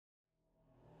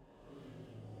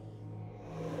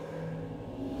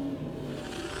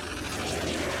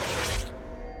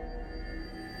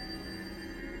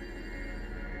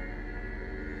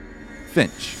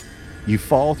Finch, you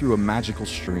fall through a magical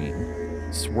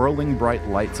stream. Swirling bright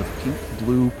lights of pink,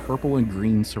 blue, purple, and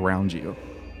green surround you.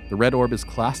 The red orb is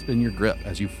clasped in your grip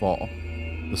as you fall.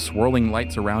 The swirling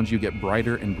lights around you get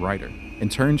brighter and brighter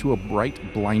and turn to a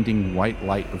bright, blinding white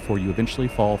light before you eventually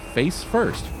fall face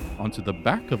first onto the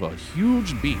back of a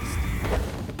huge beast.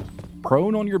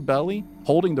 Prone on your belly,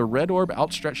 holding the red orb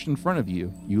outstretched in front of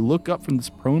you, you look up from this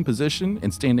prone position,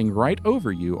 and standing right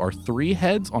over you are 3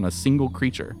 heads on a single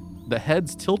creature. The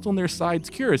heads tilt on their sides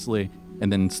curiously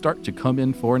and then start to come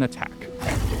in for an attack.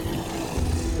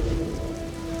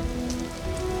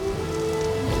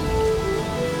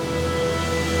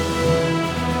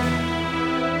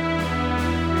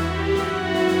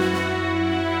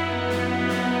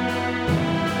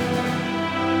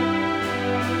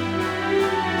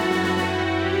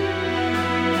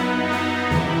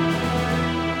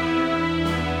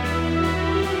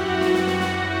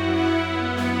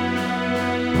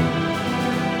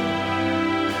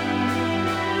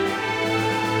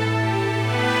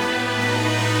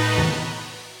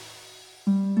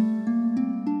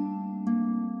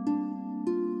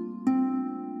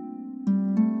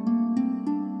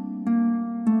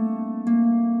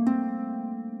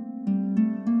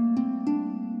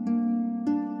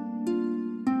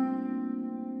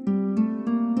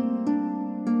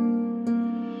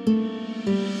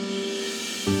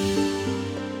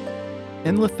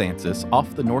 In Lathantis,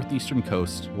 off the northeastern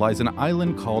coast, lies an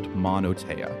island called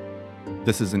Monotea.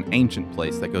 This is an ancient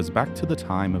place that goes back to the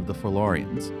time of the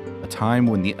Fellarians, a time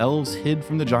when the elves hid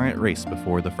from the giant race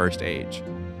before the First Age.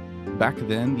 Back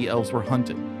then, the elves were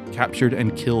hunted, captured,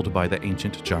 and killed by the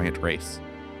ancient giant race.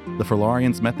 The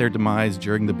Fellarians met their demise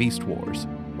during the Beast Wars,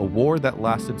 a war that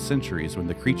lasted centuries when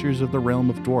the creatures of the realm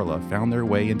of Dwarla found their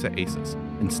way into Asus,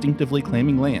 instinctively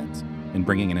claiming lands and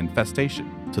bringing an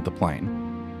infestation to the plane.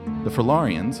 The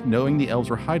Fellarians, knowing the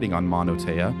elves were hiding on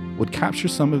Monotea, would capture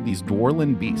some of these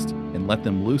dwarlen beasts and let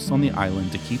them loose on the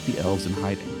island to keep the elves in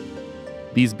hiding.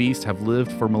 These beasts have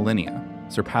lived for millennia,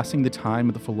 surpassing the time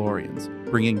of the Fellarians,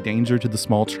 bringing danger to the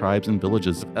small tribes and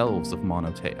villages of elves of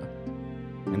Monotea.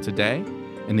 And today,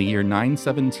 in the year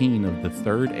 917 of the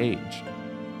Third Age,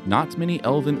 not many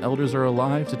elven elders are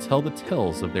alive to tell the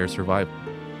tales of their survival.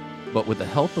 But with the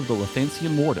help of the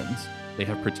Lathantian wardens, they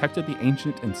have protected the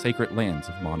ancient and sacred lands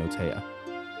of Monotea.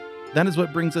 That is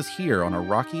what brings us here on a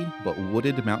rocky but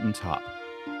wooded mountaintop.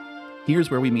 Here's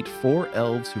where we meet 4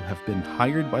 elves who have been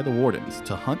hired by the wardens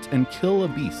to hunt and kill a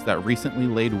beast that recently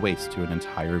laid waste to an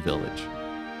entire village.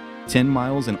 10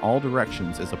 miles in all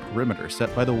directions is a perimeter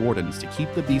set by the wardens to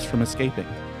keep the beast from escaping.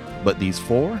 But these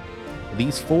four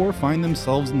find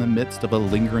themselves in the midst of a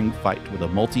lingering fight with a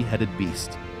multi-headed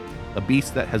beast. A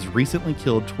beast that has recently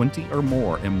killed 20 or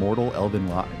more immortal elven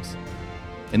lives.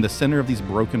 In the center of these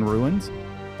broken ruins,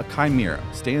 a chimera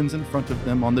stands in front of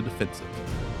them on the defensive.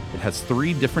 It has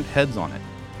 3 different heads on it.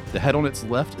 The head on its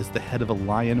left is the head of a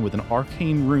lion with an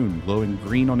arcane rune glowing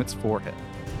green on its forehead.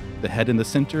 The head in the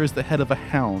center is the head of a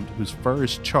hound whose fur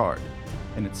is charred,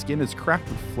 and its skin is cracked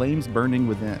with flames burning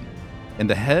within. And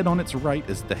the head on its right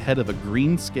is the head of a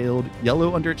green-scaled,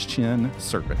 yellow under its chin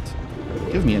serpent.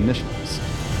 Give me initiatives.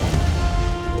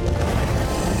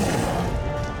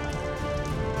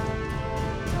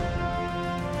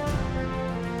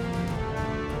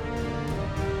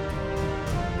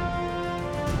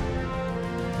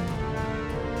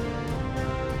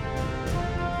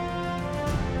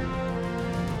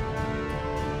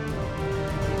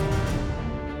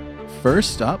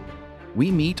 First up, we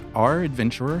meet our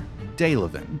adventurer,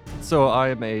 Dalavan. So I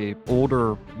am a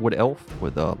older wood elf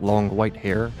with long white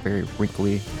hair, very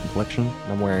wrinkly complexion.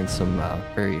 I'm wearing some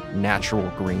very natural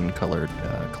green colored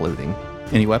clothing.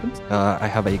 Any weapons? I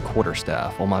have a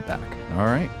quarterstaff on my back. All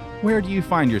right. Where do you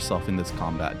find yourself in this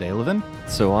combat, Dalavan?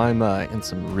 So I'm in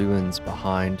some ruins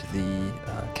behind the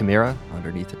Chimera,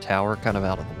 underneath a tower, kind of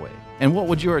out of the way. And what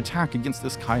would your attack against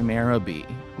this chimera be?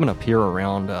 I'm going to peer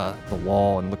around the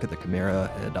wall and look at the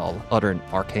Chimera, and I'll utter an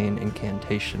arcane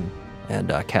incantation and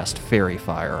cast Fairy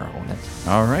Fire on it.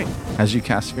 All right. As you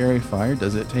cast Fairy Fire,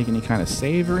 does it take any kind of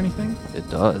save or anything? It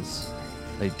does.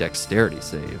 A dexterity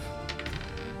save.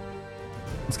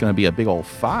 It's going to be a big old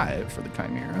 5 for the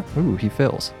chimera. Ooh, he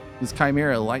fails. This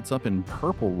chimera lights up in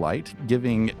purple light,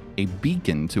 giving a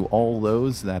beacon to all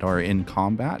those that are in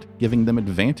combat, giving them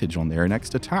advantage on their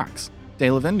next attacks.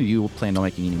 Dalavan, do you plan on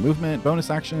making any movement, bonus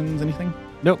actions, anything?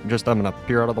 Nope, just I'm going to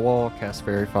peer out of the wall, cast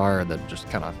Fairy Fire, and then just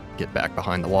kind of get back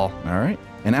behind the wall. All right.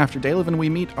 And after Dalavan, we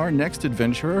meet our next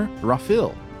adventurer,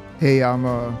 Raphael. Hey, I'm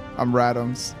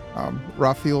Radams.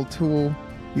 Raphael Tool.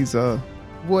 He's a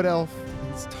wood elf.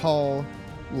 He's tall,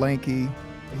 lanky.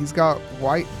 He's got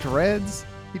white dreads.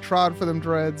 He tried for them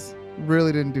dreads.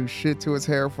 really didn't do shit to his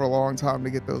hair for a long time to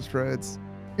get those dreads.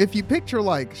 If you picture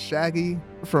like Shaggy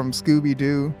from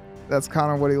Scooby-Doo, that's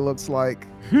kind of what he looks like.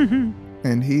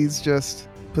 And he's just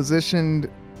positioned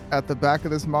at the back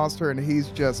of this monster and he's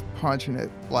just punching it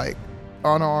like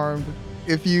unarmed.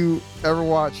 If you ever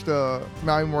watched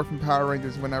Mighty Morphin Power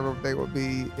Rangers, whenever they would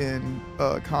be in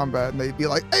combat and they'd be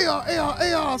like, "Ayo, ayo,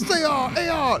 ayo, say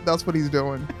ayo," that's what he's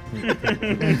doing.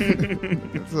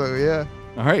 So yeah.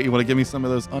 All right, you want to give me some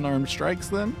of those unarmed strikes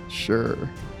then? Sure.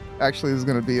 Actually, there's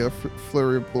going to be a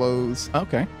flurry of blows.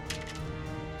 Okay.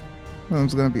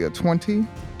 There's going to be a 20.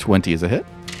 20 is a hit.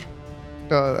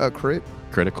 A crit.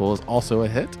 Critical is also a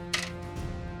hit.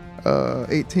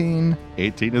 18.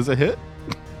 18 is a hit.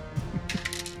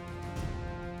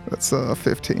 That's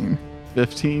 15.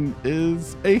 15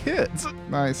 is a hit.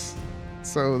 Nice.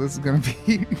 So this is going to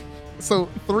be... So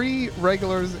 3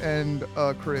 regulars and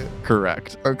a crit.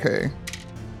 Correct. Okay.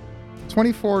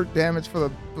 24 damage for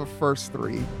the first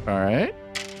 3. All right.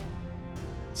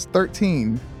 It's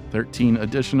 13. 13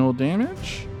 additional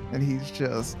damage. And he's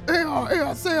just...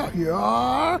 Yeah.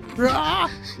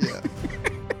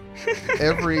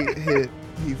 Every hit,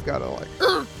 he's got to like...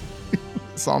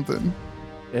 something.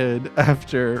 And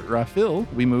after Raphael,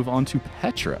 we move on to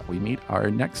Petra. We meet our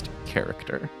next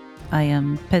character. I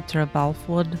am Petra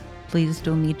Balfwood. Pleased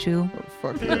to meet you. Oh,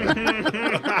 fuck yeah.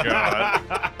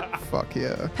 God. Fuck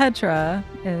yeah. Petra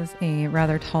is a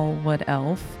rather tall wood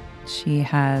elf. She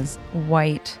has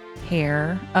white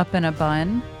hair up in a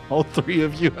bun. All 3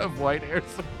 of you have white hair.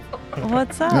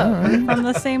 What's up? Alright. From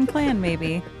the same clan,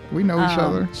 maybe. We know each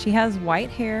other. She has white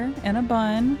hair in a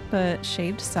bun, but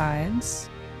shaved sides.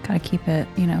 Gotta keep it,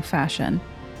 fashion.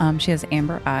 She has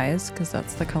amber eyes, because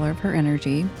that's the color of her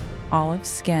energy. Olive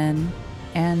skin.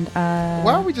 And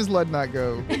Why are we just letting that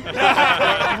go?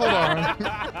 Hold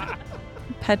on.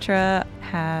 Petra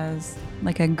has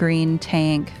like a green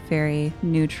tank, very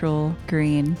neutral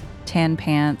green, tan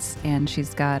pants, and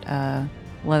she's got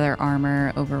leather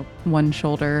armor over one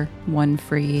shoulder, one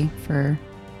free for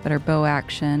better bow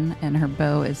action, and her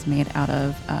bow is made out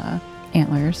of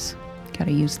antlers.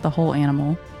 Gotta use the whole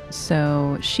animal.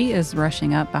 So she is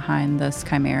rushing up behind this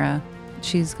chimera.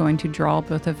 She's going to draw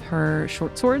both of her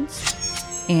short swords.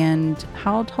 And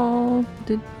how tall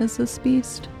is this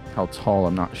beast? How tall,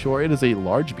 I'm not sure. It is a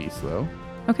large beast, though.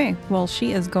 Okay, well,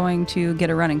 she is going to get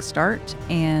a running start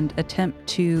and attempt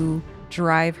to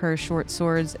drive her short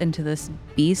swords into this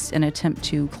beast and attempt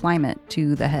to climb it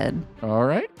to the head. All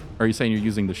right. Are you saying you're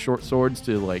using the short swords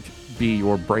to, like, be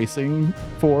your bracing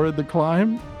for the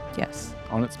climb Yes.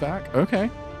 on its back? Okay.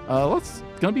 It's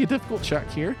going to be a difficult check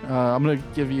here. I'm going to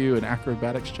give you an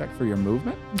acrobatics check for your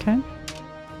movement. Okay.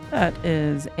 That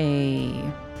is a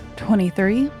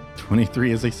 23.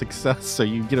 23 is a success, so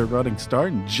you get a running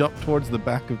start and jump towards the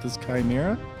back of this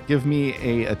chimera. Give me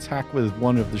a attack with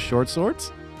one of the short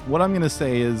swords. What I'm going to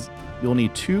say is you'll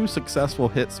need 2 successful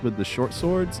hits with the short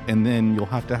swords, and then you'll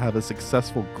have to have a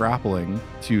successful grappling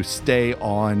to stay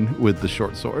on with the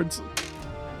short swords.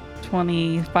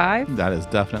 25. That is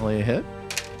definitely a hit.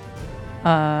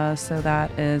 So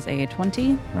that is a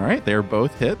 20. All right, they're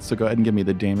both hits, so go ahead and give me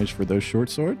the damage for those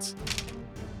short swords.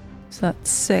 So that's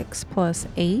 6 plus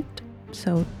 8.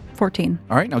 So 14.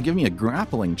 All right, now give me a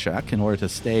grappling check in order to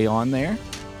stay on there.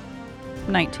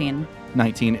 19.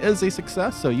 19 is a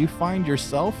success, so you find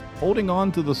yourself holding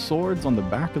on to the swords on the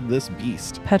back of this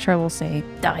beast. Petra will say,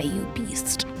 "Die, you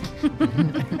beast."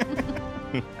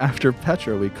 After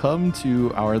Petra, we come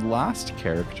to our last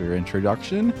character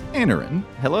introduction, Anarin.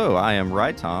 Hello, I am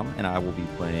Raitom, and I will be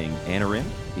playing Anarin,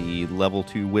 the level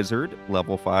 2 wizard,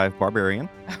 level 5 barbarian.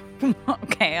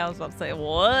 Okay, I was about to say,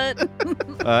 what?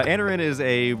 Anarin is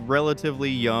a relatively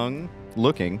young,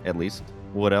 looking at least,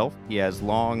 wood elf. He has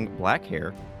long black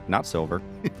hair, not silver.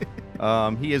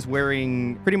 He is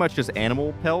wearing pretty much just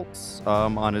animal pelts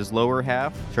on his lower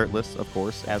half, shirtless, of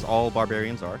course, as all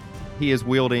barbarians are. He is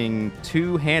wielding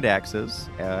 2 hand axes,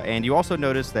 and you also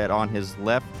notice that on his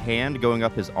left hand, going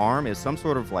up his arm, is some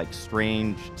sort of like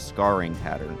strange scarring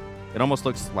pattern. It almost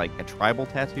looks like a tribal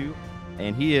tattoo,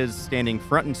 and he is standing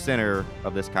front and center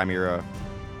of this chimera,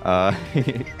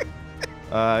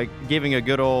 giving a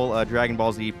good old Dragon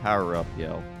Ball Z power-up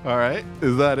yell. All right,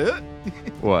 is that it?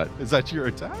 What? Is that your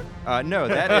attack? No,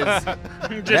 that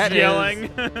is... Just yelling.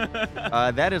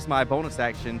 that is my bonus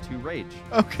action to rage.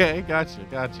 Okay, gotcha.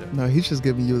 No, he's just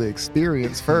giving you the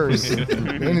experience first.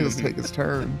 Then he'll take his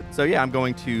turn. So yeah, I'm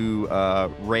going to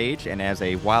rage, and as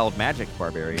a wild magic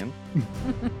barbarian,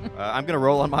 I'm going to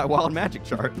roll on my wild magic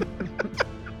chart.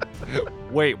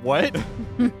 Wait, what?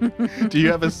 Do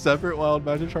you have a separate wild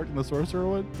magic chart in the sorcerer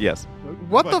one? Yes.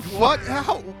 What the fuck?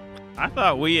 How? I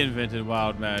thought we invented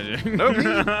wild magic. Nope.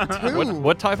 Too.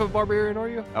 What type of barbarian are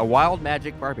you? A wild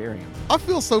magic barbarian. I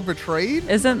feel so betrayed.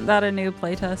 Isn't that a new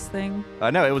playtest thing?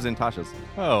 No, it was in Tasha's.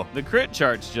 Oh, the crit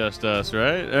chart's just us,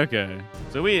 right? Okay.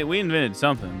 So we invented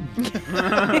something.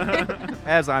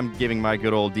 As I'm giving my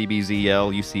good old DBZ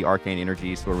yell, you see arcane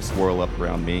energy sort of swirl up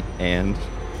around me, and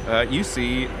you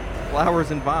see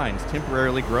flowers and vines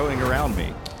temporarily growing around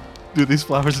me. Do these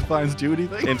flowers and vines do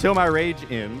anything? Until my rage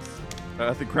ends,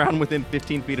 the ground within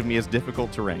 15 feet of me is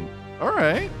difficult terrain. All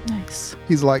right. Nice.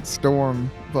 He's like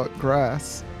Storm, but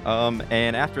grass.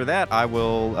 And after that, I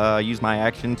will use my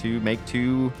action to make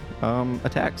 2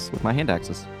 attacks with my hand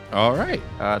axes. All right.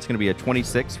 It's going to be a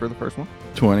 26 for the first one,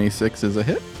 26 is a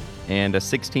hit. and a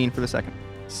 16 for the second.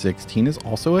 16 is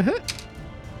also a hit.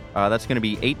 That's going to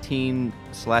be 18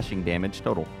 slashing damage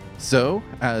total. So,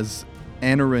 as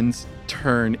Anarin's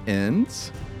turn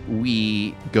ends,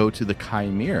 we go to the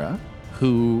Chimera,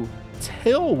 who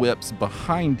tail whips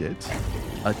behind it,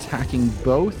 attacking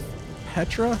both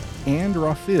Petra and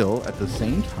Raphael at the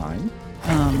same time.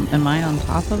 Am I on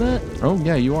top of it? Oh,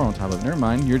 yeah, you are on top of it. Never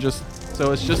mind. You're just...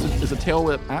 So it's a tail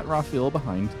whip at Raphael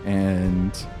behind,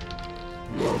 and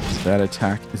that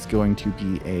attack is going to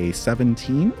be a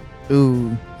 17.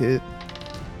 Ooh, hit.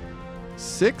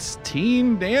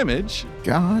 16 damage.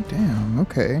 God damn.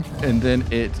 Okay. And then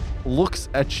it looks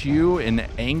at you in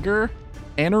anger,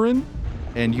 Anarin,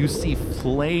 and you see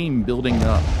flame building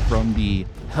up from the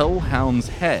Hellhound's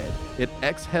head. It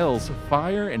exhales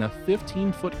fire in a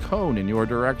 15-foot cone in your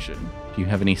direction. Do you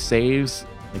have any saves?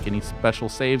 Like any special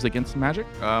saves against magic?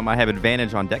 I have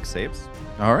advantage on dex saves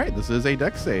All right, this is a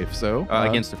dex save, so...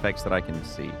 against effects that I can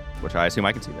see, which I assume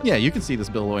I can see this. Yeah, you can see this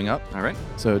billowing up. All right.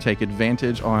 So take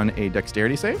advantage on a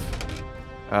dexterity save.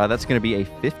 That's going to be a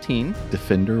 15.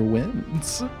 Defender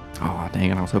wins. Oh, dang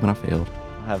it. I was hoping I failed.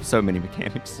 I have so many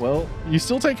mechanics. Well, you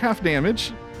still take half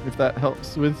damage, if that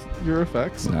helps with your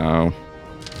effects. No.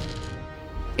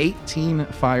 18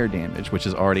 fire damage, which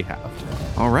is already halved.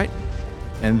 All right.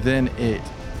 And then it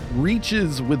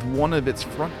reaches with one of its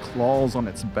front claws on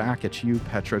its back at you,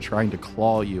 Petra, trying to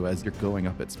claw you as you're going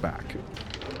up its back.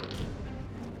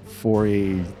 For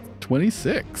a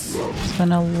 26.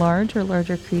 When a large or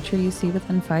larger creature you see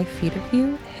within 5 feet of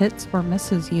you hits or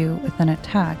misses you with an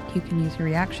attack, you can use your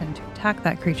reaction to attack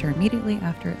that creature immediately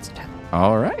after its attack.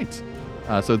 All right.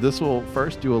 So this will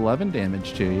first do 11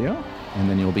 damage to you, and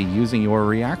then you'll be using your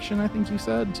reaction, I think you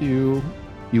said, to...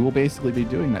 You will basically be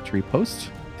doing that to repost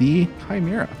the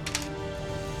Chimera.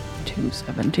 2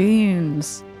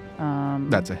 17s.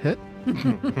 That's a hit.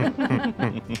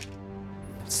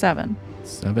 7.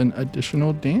 7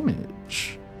 additional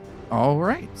damage. All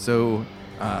right. So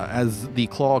as the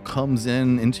claw comes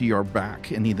into your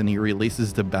back and then he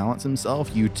releases to balance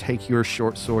himself, you take your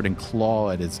short sword and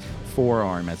claw at his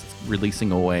forearm as it's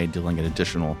releasing away, dealing an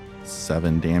additional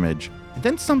 7 damage. And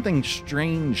then something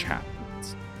strange happens.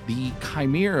 The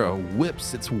Chimera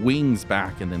whips its wings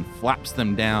back and then flaps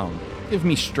them down. Give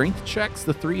me strength checks,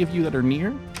 the 3 of you that are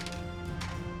near.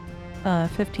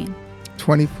 15.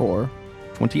 24.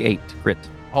 28. Crit.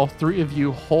 All 3 of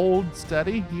you hold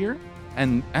steady here.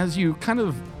 And as you kind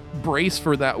of brace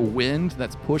for that wind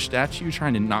that's pushed at you,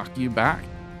 trying to knock you back,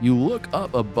 you look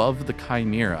up above the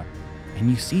Chimera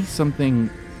and you see something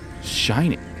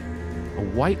shining. A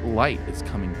white light is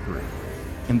coming through.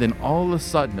 And then all of a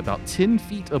sudden, about 10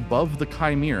 feet above the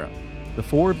Chimera, the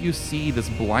 4 of you see this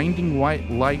blinding white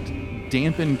light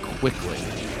dampen quickly.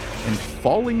 And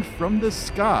falling from the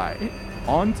sky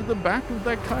onto the back of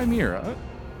that Chimera,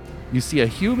 you see a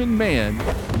human man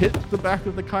hit the back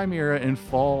of the Chimera and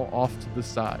fall off to the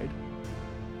side.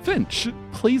 Finch,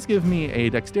 please give me a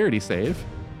dexterity save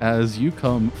as you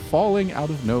come falling out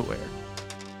of nowhere.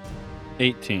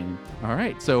 18. All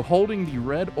right, so holding the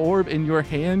red orb in your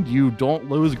hand, you don't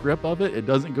lose grip of it. It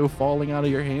doesn't go falling out of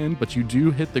your hand, but you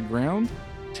do hit the ground,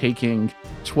 taking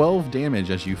 12 damage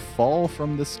as you fall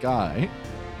from the sky.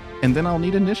 And then I'll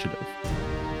need initiative.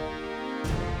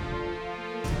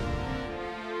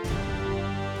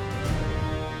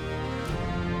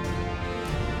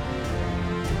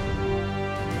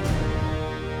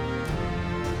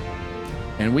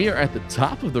 And we are at the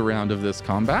top of the round of this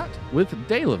combat with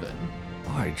Daylavin.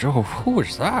 By Jove, who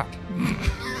is that? I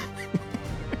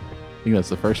think that's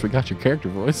the first we got your character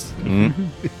voice.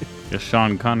 Just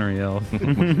Sean Connery elf.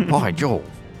 By Jove.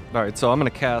 All right, so I'm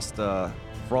going to cast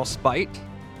Frostbite,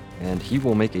 and he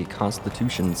will make a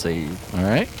Constitution save. All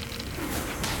right.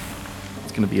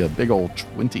 It's going to be a big old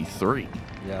 23.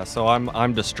 Yeah, so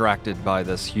I'm distracted by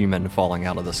this human falling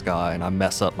out of the sky, and I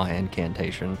mess up my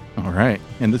incantation. All right.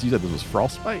 And this, you said this was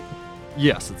Frostbite?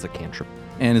 Yes, it's a cantrip.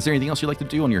 And is there anything else you'd like to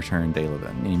do on your turn,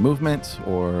 Delavan? Any movement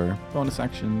or bonus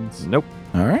actions? Nope.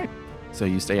 All right. So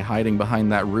you stay hiding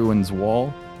behind that ruins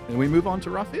wall, and we move on to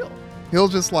Raphael. He'll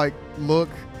just like look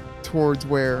towards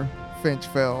where Finch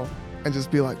fell and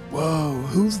just be like, whoa,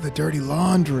 who's the dirty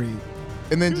laundry?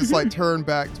 And then just like turn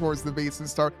back towards the beast and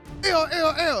start,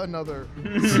 another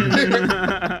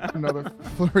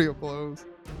flurry of blows.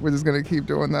 We're just going to keep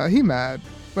doing that. He mad,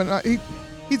 but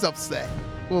he's upset.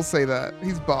 We'll say that.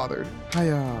 He's bothered.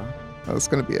 Hiya. That's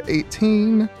going to be an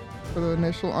 18 for the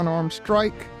initial unarmed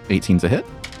strike. 18's a hit.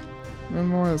 One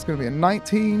more. That's going to be a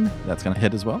 19. That's going to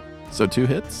hit as well. So 2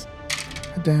 hits.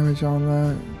 Damage on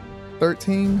that.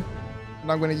 13.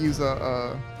 And I'm going to use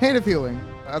a Hand of Healing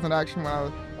as an action. I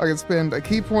can spend a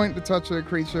key point to touch a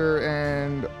creature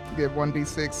and get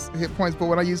 1d6 hit points. But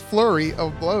when I use Flurry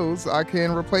of Blows, I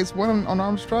can replace one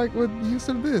unarmed strike with use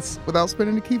of this without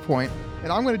spending a key point.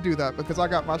 And I'm going to do that because I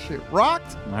got my shit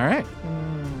rocked. All right.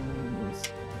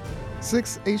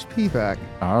 6 HP back.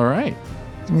 All right.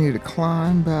 I need to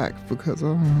climb back because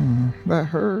that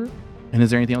hurt. And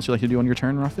is there anything else you'd like to do on your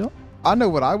turn, Raphael? I know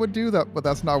what I would do, but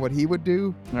that's not what he would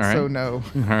do. All right. So no.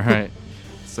 All right.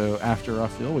 So after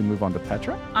Raphael, we move on to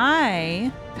Petra.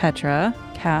 Petra,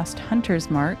 cast Hunter's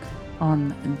Mark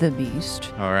on the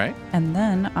beast. All right. And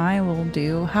then I will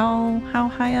do, how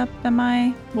high up am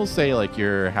I? We'll say like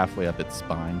you're halfway up its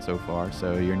spine so far,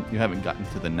 so you haven't gotten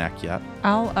to the neck yet.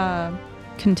 I'll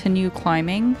continue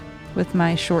climbing with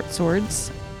my short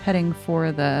swords, heading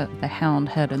for the hound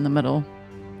head in the middle.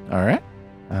 All right.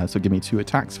 So give me 2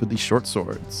 attacks with these short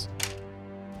swords.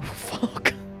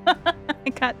 Fuck. I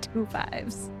got 2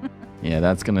 5s. Yeah,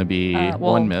 that's going to be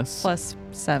one miss. Plus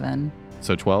 7.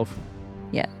 So 12?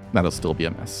 Yeah. That'll still be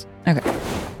a miss. Okay.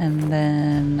 And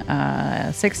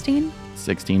then 16.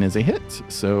 16 is a hit.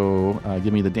 So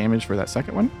give me the damage for that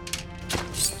second one.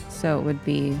 So it would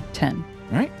be 10.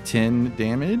 All right, 10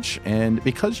 damage. And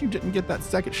because you didn't get that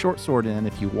second short sword in,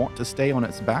 if you want to stay on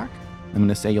its back, I'm going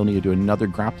to say you'll need to do another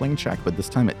grappling check, but this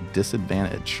time at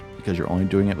disadvantage because you're only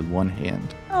doing it with one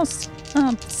hand. I'll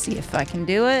see if I can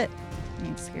do it.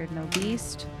 Ain't scared no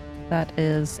beast. That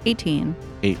is 18.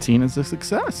 18 is a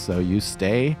success. So you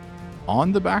stay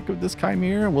on the back of this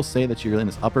chimera. We'll say that you're in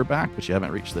its upper back, but you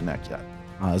haven't reached the neck yet.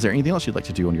 Is there anything else you'd like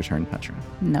to do on your turn, Petra?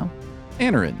 No.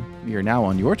 Anarin, you're now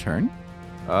on your turn.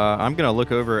 I'm going to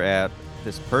look over at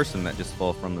this person that just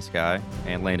fell from the sky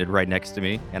and landed right next to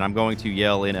me, and I'm going to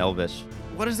yell in Elvish,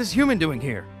 "What is this human doing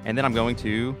here?" And then I'm going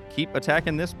to keep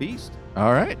attacking this beast.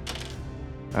 All right.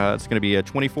 It's going to be a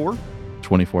 24.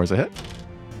 24 is a hit.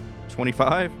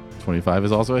 25. 25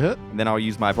 is also a hit. And then I'll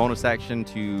use my bonus action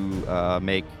to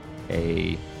make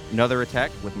another attack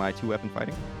with my 2-weapon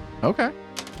fighting Okay.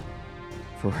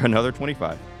 for another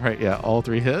 25. Right, yeah, all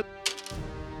 3 hit.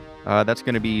 That's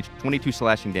going to be 22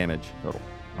 slashing damage total.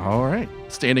 All right.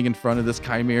 Standing in front of this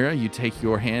chimera, you take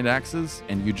your hand axes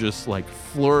and you just like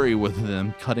flurry with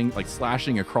them, cutting, like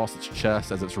slashing across its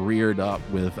chest as it's reared up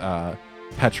with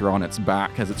Petra on its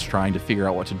back as it's trying to figure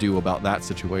out what to do about that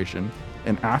situation.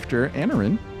 And after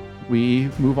Anarin, we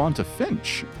move on to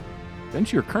Finch.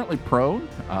 Finch, you're currently prone.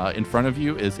 In front of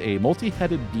you is a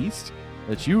multi-headed beast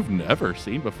that you've never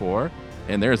seen before,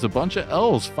 and there's a bunch of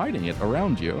elves fighting it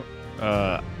around you.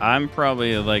 I'm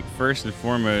probably like first and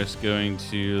foremost going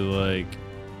to like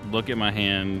look at my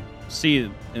hand, see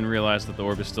it, and realize that the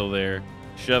orb is still there,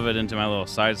 shove it into my little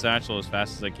side satchel as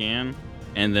fast as I can,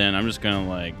 and then I'm just gonna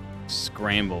like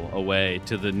scramble away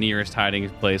to the nearest hiding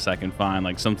place I can find,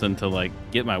 like something to like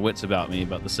get my wits about me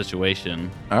about the situation.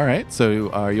 All right, so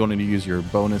you wanting to use your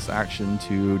bonus action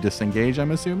to disengage,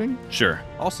 I'm assuming? Sure.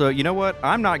 Also, you know what?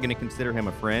 I'm not going to consider him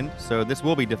a friend, so this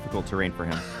will be difficult terrain for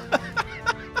him.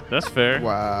 That's fair.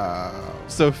 Wow.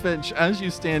 So Finch, as you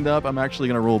stand up, I'm actually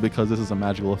going to roll because this is a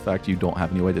magical effect. You don't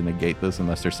have any way to negate this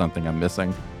unless there's something I'm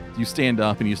missing. You stand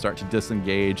up and you start to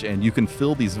disengage, and you can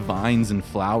feel these vines and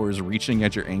flowers reaching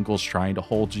at your ankles trying to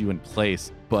hold you in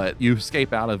place, but you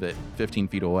escape out of it 15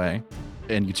 feet away,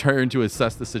 and you turn to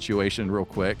assess the situation real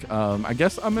quick. I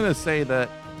guess I'm going to say that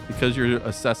because you're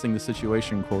assessing the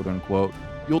situation, quote unquote,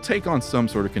 you'll take on some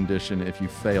sort of condition if you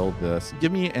fail this.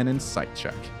 Give me an insight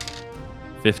check.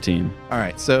 15. All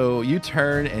right, so you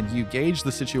turn and you gauge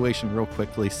the situation real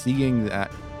quickly, seeing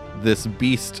that this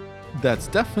beast that's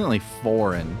definitely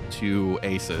foreign to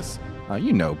Asus.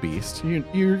 You know Beast.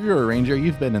 You're a ranger.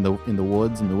 You've been in the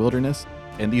woods, in the wilderness,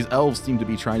 and these elves seem to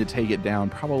be trying to take it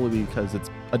down, probably because it's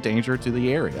a danger to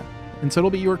the area. And so it'll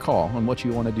be your call on what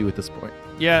you want to do at this point.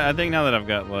 Yeah, I think now that I've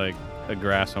got like a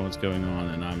grasp on what's going on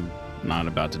and I'm not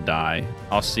about to die,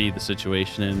 I'll see the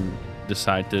situation and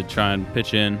decide to try and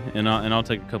pitch in, and I'll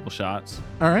take a couple shots.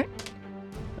 All right.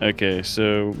 Okay,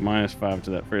 so -5 to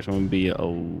that first one would be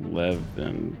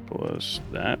 11 plus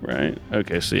that, right?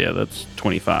 Okay, so yeah, that's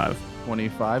 25.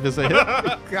 25 is a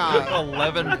hit. God.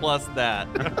 11 plus that.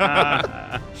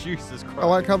 Jesus Christ. I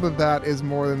like how that is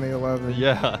more than the 11.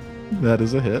 Yeah. That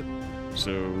is a hit.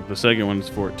 So the second one is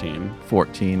 14.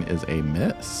 14 is a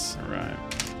miss. All right.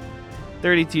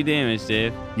 32 damage,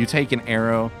 Dave. You take an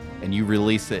arrow and you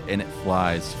release it, and it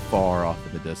flies far off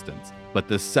in the distance. But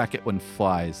the second one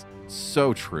flies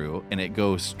so true, and it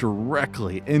goes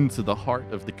directly into the heart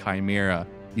of the chimera.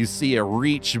 You see it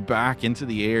reach back into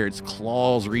the air, its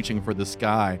claws reaching for the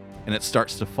sky, and it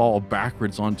starts to fall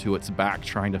backwards onto its back,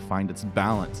 trying to find its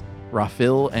balance.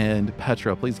 Raphael and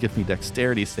Petra, please give me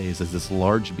dexterity saves as this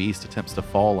large beast attempts to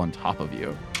fall on top of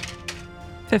you.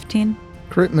 15.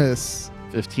 Crit miss.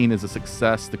 15 is a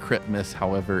success. The crit miss,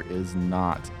 however, is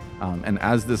not. And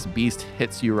as this beast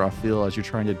hits you, Raphael, as you're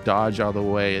trying to dodge out of the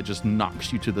way, it just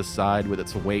knocks you to the side with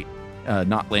its weight,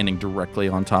 not landing directly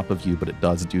on top of you, but it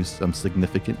does do some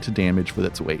significant damage with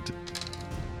its weight.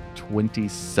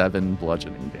 27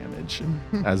 bludgeoning damage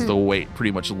as the weight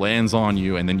pretty much lands on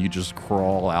you, and then you just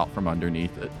crawl out from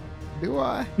underneath it. Do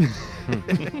I?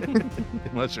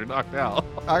 Unless you're knocked out.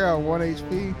 I got 1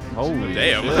 HP. Holy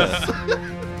Damn. shit.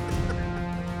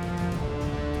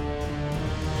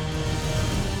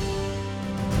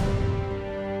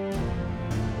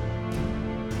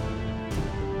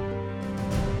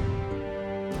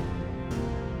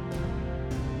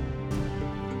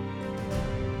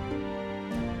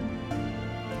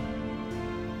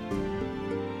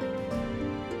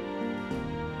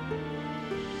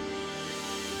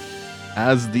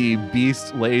 As the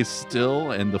beast lays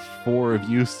still and the four of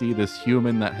you see this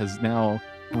human that has now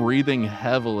breathing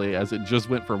heavily as it just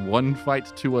went from one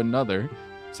fight to another,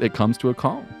 it comes to a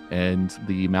calm. And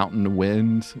the mountain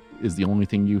wind is the only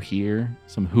thing you hear.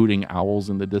 Some hooting owls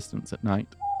in the distance at night.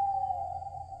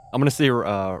 I'm going to see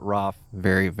Raph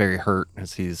very, very hurt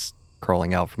as he's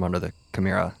crawling out from under the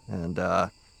chimera. And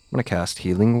I'm going to cast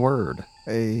Healing Word.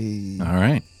 Hey. All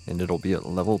right. And it'll be at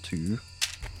level 2. And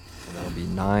that'll be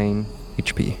 9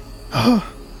 HP.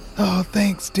 Oh,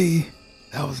 thanks, D.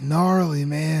 That was gnarly,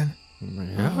 man.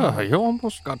 Yeah, you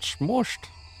almost got smushed.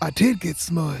 I did get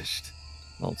smushed.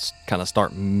 I'll kind of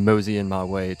start moseying my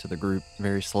way to the group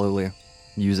very slowly,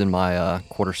 using my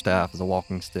quarterstaff as a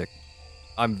walking stick.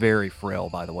 I'm very frail,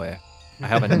 by the way. I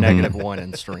have a -1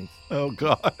 in strength. Oh,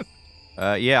 God.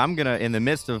 Yeah, I'm gonna, in the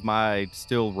midst of my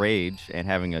still rage and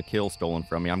having a kill stolen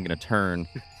from me, I'm gonna turn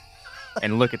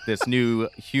and look at this new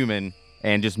human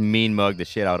and just mean mug the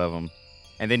shit out of him.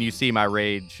 And then you see my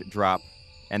rage drop,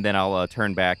 and then I'll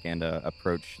turn back and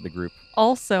approach the group.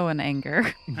 Also in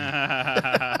anger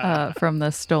from the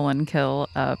stolen kill,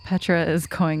 Petra is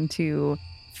going to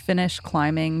finish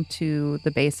climbing to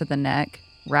the base of the neck,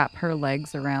 wrap her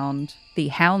legs around the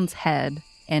hound's head,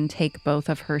 and take both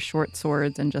of her short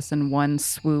swords and just in one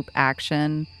swoop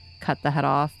action, cut the head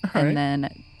off. All right. And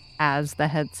then as the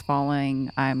head's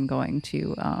falling, I'm going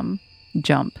to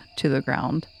jump to the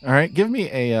ground. All right. Give me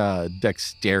a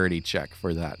dexterity check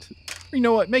for that. You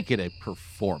know what? Make it a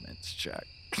performance check.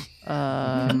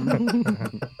 Can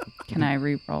I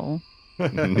re-roll?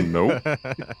 Nope.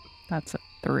 That's a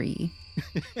 3.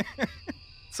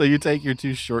 So you take your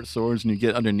two short swords and you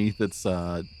get underneath its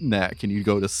neck and you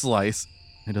go to slice.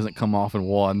 It doesn't come off in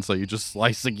one, so you just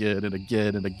slice again and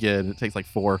again and again. It takes like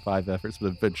 4 or 5 efforts, but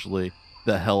eventually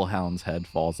the hellhound's head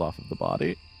falls off of the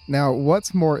body. Now,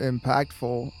 what's more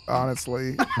impactful,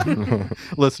 honestly?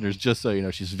 Listeners, just so you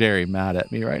know, she's very mad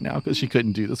at me right now because she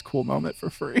couldn't do this cool moment for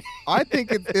free. I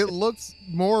think it looks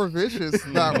more vicious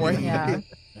that way. Yeah.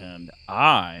 And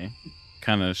I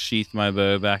kind of sheath my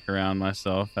bow back around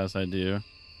myself as I do.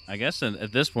 I guess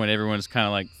at this point, everyone's kind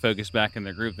of like focused back in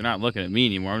their group. They're not looking at me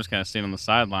anymore. I'm just kind of standing on the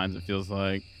sidelines, it feels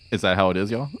like. Is that how it is,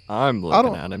 y'all? I'm I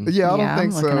looking don't. at him. Yeah, I don't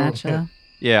think I'm looking so. at you.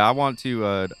 Yeah, I wanted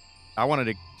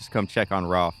to just come check on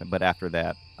Rolf, but after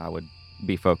that, I would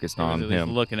be focused on Everyone's at least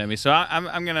him. looking at me. So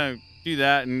I'm going to do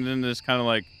that and then just kind of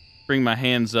like bring my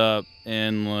hands up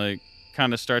and like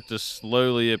kind of start to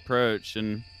slowly approach.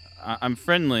 And I'm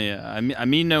friendly. I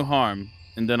mean no harm.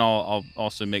 And then I'll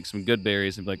also make some good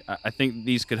berries and be like, I think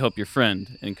these could help your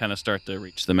friend, and kind of start to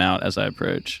reach them out as I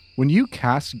approach. When you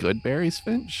cast good berries,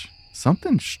 Finch,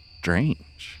 something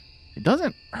strange. It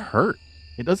doesn't hurt.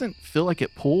 It doesn't feel like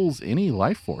it pulls any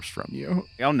life force from you.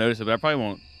 I'll notice it, but I probably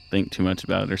won't think too much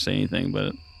about it or say anything.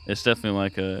 But it's definitely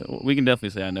like we can definitely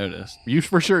say I noticed. You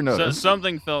for sure So notice.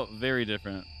 something felt very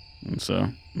different. And so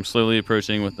I'm slowly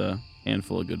approaching with a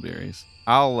handful of good berries.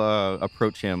 I'll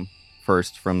approach him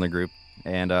first from the group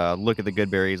and look at the good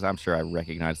berries. I'm sure I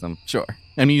recognize them. Sure.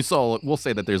 I mean, we'll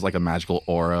say that there's like a magical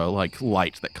aura, like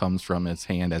light that comes from his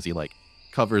hand as he like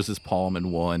covers his palm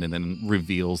in one and then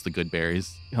reveals the good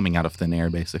berries coming out of thin air,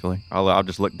 basically. I'll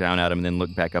just look down at him and then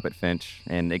look back up at Finch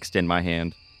and extend my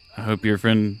hand. I hope your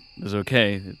friend is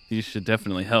okay. These should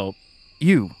definitely help.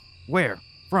 You, where?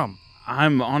 From?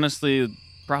 I'm honestly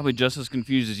probably just as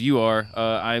confused as you are.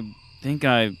 I think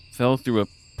I fell through a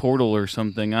portal or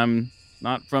something. I'm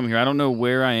not from here. I don't know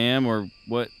where I am or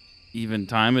what even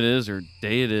time it is or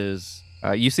day it is.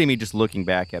 You see me just looking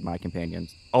back at my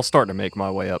companions. I'll start to make my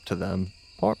way up to them.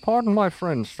 Pardon my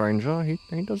friend, stranger.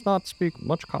 He does not speak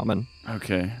much common.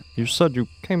 Okay. You said you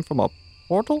came from a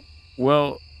portal?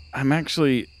 Well, I'm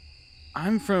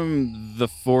from the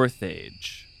Fourth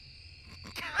Age.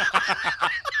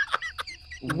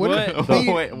 Would it Oh,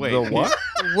 be- wait. The what?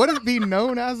 Would it be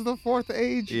known as the Fourth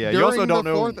Age? Yeah, you also during don't the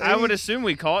know- Fourth I would Age? assume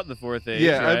we call it the Fourth Age,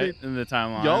 Yeah, I right? mean, in the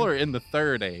timeline. Y'all are in the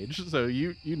third age, so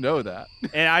you know that.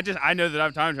 And I know that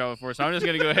I've time traveled before, so I'm just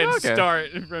gonna go ahead and Okay.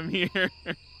 start from here.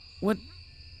 What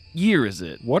year is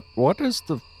it? What is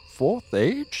the fourth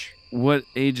age? What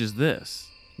age is this?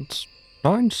 It's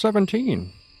 917.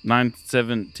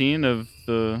 917 of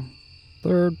the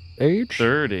Third age?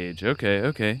 third age.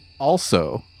 Okay.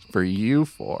 Also, for you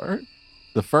four,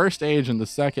 the first age and the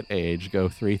second age go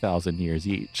 3,000 years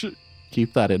each.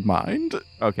 Keep that in mind.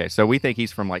 Okay, so we think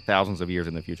he's from like thousands of years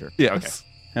in the future. Yes.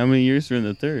 How many years are in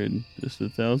the third? Just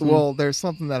 1,000? Well, there's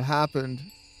something that happened.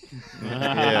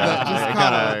 Yeah, Just it kinda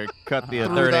kind of cut the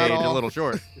threw third that age a off. little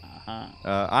short.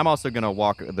 Uh-huh. I'm also going to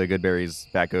walk the good berries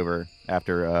back over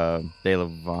after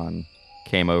Delavan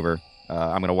came over.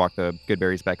 I'm going to walk the good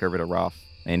berries back over to Roth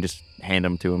and just hand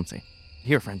them to him. Say,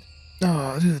 here, friend.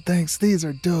 Oh, dude, thanks. These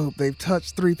are dope. They've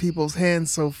touched 3 people's hands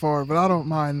so far, but I don't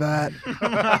mind that.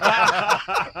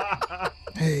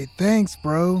 Hey, thanks,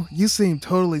 bro. You seem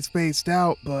totally spaced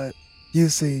out, but you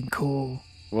seem cool.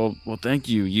 Well, thank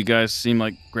you. You guys seem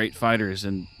like great fighters.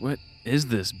 And what is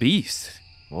this beast?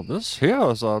 Well, this here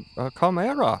is a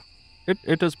chimera.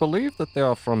 It is believed that they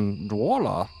are from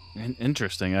Dwala.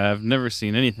 Interesting. I've never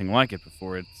seen anything like it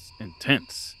before. It's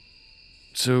intense.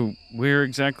 So, where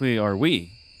exactly are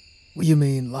we? You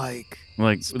mean like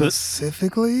Like, this,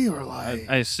 specifically, or I like?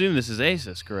 assume this is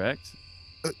Asus, correct?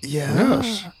 Yeah.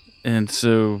 Yes. And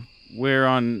so, where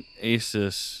on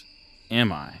Asus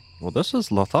am I? Well, this is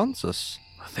Lathansis.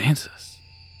 Lathansis.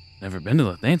 Never been to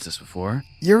Lathansis before.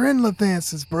 You're in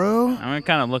Lathansis, bro. I'm gonna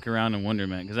kind of look around in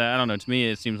wonderment because I don't know. To me,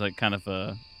 it seems like kind of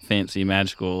a fancy,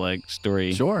 magical like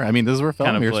story Sure. I mean, this is where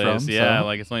kind of Felmir's place. from. Yeah, so.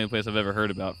 like it's the only place I've ever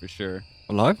heard about for sure.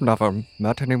 Well, I've never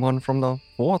met anyone from the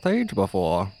fourth age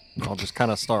before. I'll just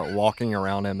kind of start walking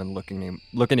around him and looking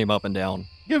him up and down.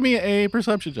 Give me a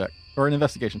perception check. Or an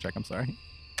investigation check, I'm sorry.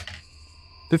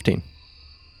 15.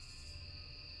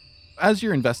 As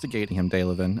you're investigating him,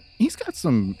 Delavan, he's got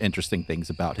some interesting things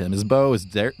about him. His bow is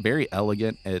very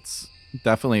elegant. It's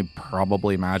definitely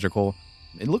probably magical.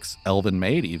 It looks elven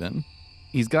made even.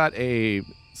 He's got an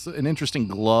interesting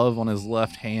glove on his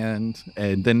left hand,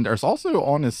 and then there's also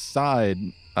on his side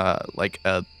like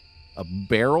a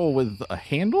barrel with a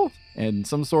handle and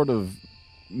some sort of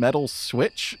metal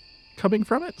switch coming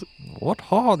from it. What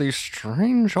are these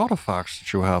strange artifacts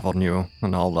that you have on you?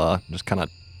 And I'll just kind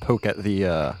of poke at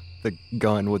the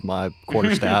gun with my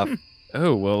quarterstaff.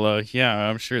 Oh well, yeah,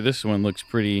 I'm sure this one looks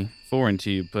pretty foreign to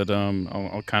you, but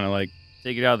I'll kind of like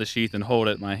take it out of the sheath and hold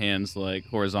it in my hands like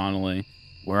horizontally.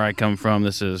 Where I come from,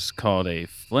 this is called a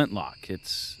flintlock.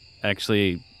 It's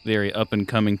actually very up and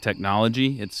coming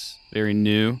technology. It's very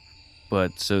new,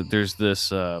 but so there's this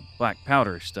black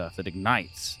powder stuff that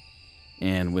ignites,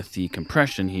 and with the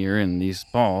compression here and these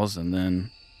balls, and then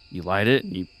you light it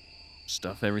and you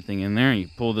stuff everything in there, and you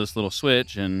pull this little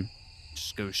switch and it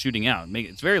just goes shooting out.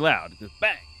 It's very loud. It goes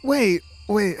bang. Wait,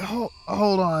 hold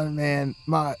on, man.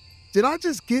 Did I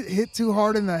just get hit too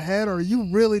hard in the head, or are you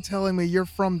really telling me you're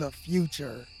from the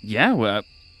future? Yeah, well,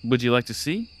 would you like to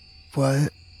see? What?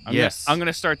 Yes. I'm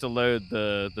gonna start to load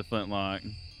the flintlock,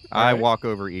 I Alright. walk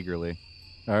over eagerly.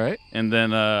 All right. and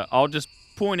then I'll just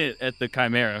point it at the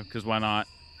chimera, because why not?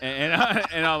 And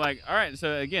I'll like, all right.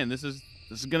 So again, this is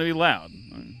gonna be loud.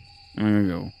 I'm gonna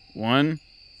go 1,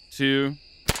 2.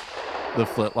 The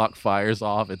flintlock fires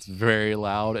off. It's very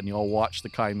loud, and you'll watch the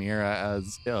chimera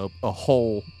as a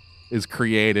hole is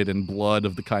created and blood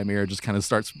of the chimera just kind of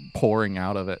starts pouring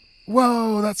out of it.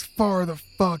 Whoa, that's far the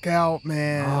fuck out,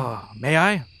 man. Oh, may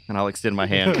I? And I'll extend my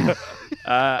hand.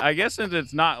 I guess since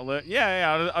it's not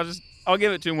I'll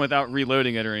give it to him without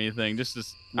reloading it or anything. Just I'm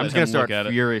just going going to to start at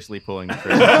it. furiously pulling the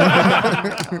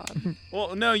trigger.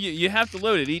 Well, no, you have to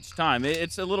load it each time.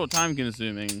 It's a little time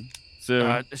consuming.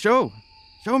 So Show.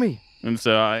 Show me. And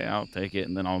so I'll take it,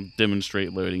 and then I'll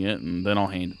demonstrate loading it, and then I'll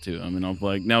hand it to him. And I'll be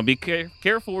like, now be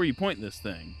careful where you point this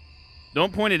thing.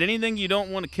 Don't point at anything you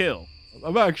don't want to kill.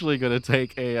 I'm actually going to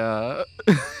take a,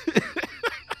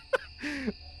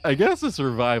 I guess a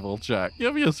survival check.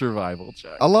 Give me a survival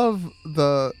check. I love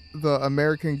the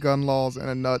American gun laws in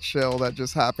a nutshell that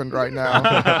just happened right now.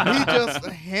 He just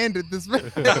handed this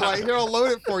man, like, here, I'll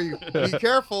load it for you. Be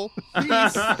careful.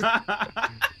 Peace.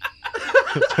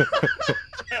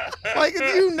 Like,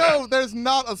 you know, there's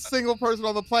not a single person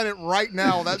on the planet right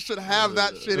now that should have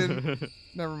that shit in.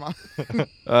 Never mind.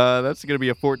 That's going to be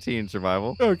a 14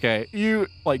 survival. Okay, you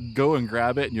like go and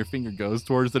grab it, and your finger goes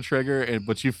towards the trigger,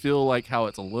 but you feel like how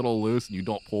it's a little loose, and you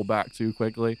don't pull back too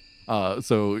quickly.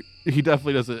 So he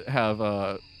definitely doesn't have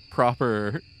a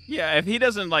proper. Yeah, if he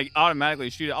doesn't like automatically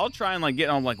shoot it, I'll try and like get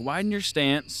on, like, widen your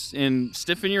stance and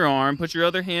stiffen your arm. Put your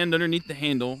other hand underneath the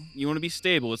handle. You want to be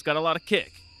stable. It's got a lot of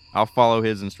kick. I'll follow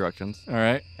his instructions. All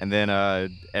right. And then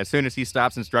as soon as he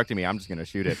stops instructing me, I'm just going to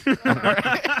shoot it.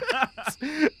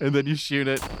 And then you shoot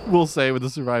it. We'll say with the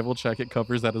survival check, it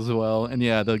covers that as well. And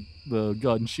yeah, the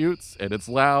gun shoots, and it's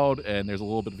loud, and there's a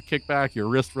little bit of a kickback. Your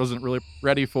wrist wasn't really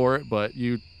ready for it, but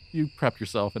you prepped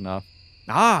yourself enough.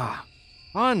 Ah,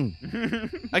 fun.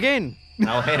 Again.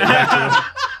 I'll hand it back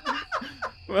to him.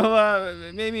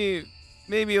 Well,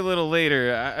 maybe a little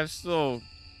later. I'm still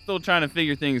trying to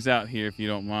figure things out here, if you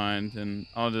don't mind, and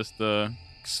I'll just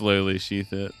slowly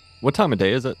sheath it. What time of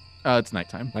day is it? It's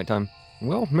nighttime. Nighttime.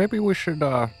 Well, maybe we should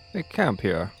make camp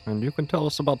here, and you can tell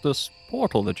us about this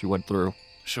portal that you went through.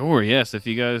 Sure, yes. If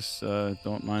you guys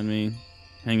don't mind me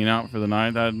hanging out for the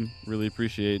night, I'd really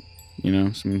appreciate,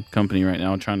 some company right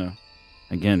now, trying to,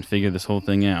 again, figure this whole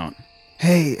thing out.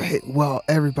 Hey, well,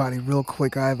 everybody, real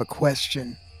quick, I have a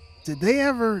question. Did they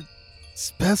ever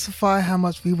specify how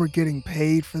much we were getting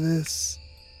paid for this?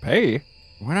 Pay?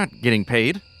 We're not getting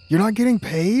paid. You're not getting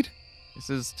paid?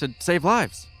 This is to save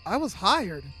lives. I was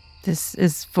hired. This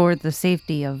is for the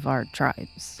safety of our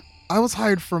tribes. I was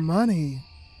hired for money.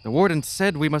 The warden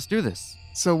said we must do this.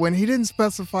 So when he didn't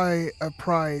specify a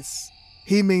price,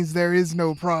 he means there is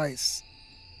no price.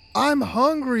 I'm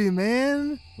hungry,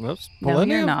 man. That's No,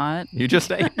 plenty you're of- not. You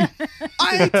just ate.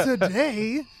 I ate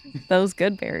today. Those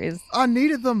good berries. I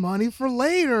needed the money for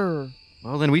later.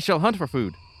 Well, then we shall hunt for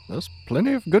food. There's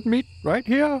plenty of good meat right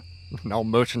here. And I'll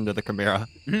motion to the Chimera.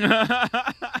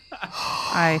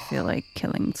 I feel like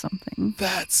killing something.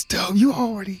 That's dope. You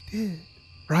already did,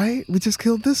 right? We just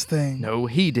killed this thing. No,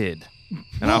 he did.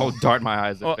 And I'll dart my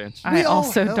eyes at Well, Finch. I all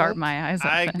also help. dart my eyes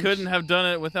at I Finch. couldn't have done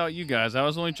it without you guys. I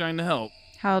was only trying to help.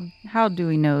 How do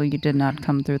we know you did not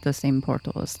come through the same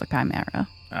portal as the Chimera?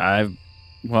 I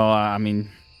mean,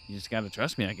 you just got to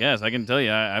trust me, I guess. I can tell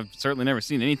you, I've certainly never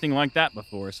seen anything like that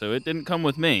before, so it didn't come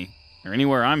with me or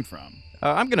anywhere I'm from.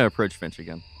 I'm going to approach Finch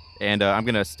again. And I'm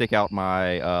going to stick out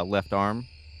my left arm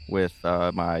with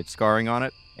my scarring on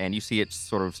it. And you see it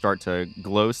sort of start to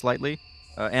glow slightly.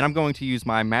 And I'm going to use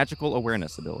my magical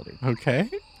awareness ability. Okay.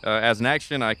 As an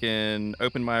action, I can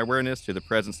open my awareness to the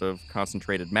presence of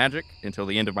concentrated magic. Until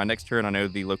the end of my next turn, I know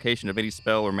the location of any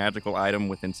spell or magical item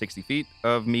within 60 feet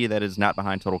of me that is not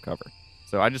behind total cover.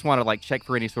 So I just want to check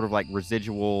for any sort of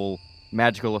residual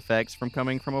magical effects from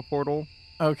coming from a portal.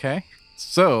 Okay.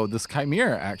 So this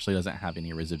Chimera actually doesn't have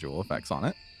any residual effects on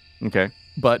it, Okay.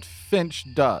 but Finch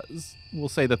does. We'll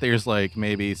say that there's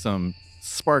maybe some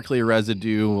sparkly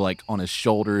residue on his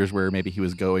shoulders where maybe he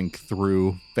was going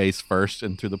through face first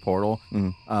and through the portal.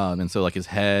 Mhm. And so his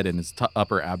head and his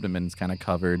upper abdomen is kind of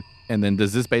covered. And then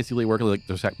does this basically work like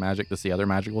detect magic to see other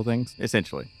magical things?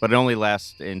 Essentially. But it only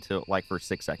lasts until for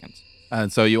 6 seconds.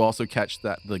 And so you also catch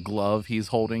that the glove he's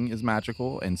holding is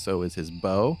magical, and so is his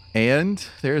bow. And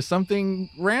there's something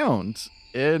round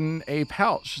in a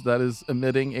pouch that is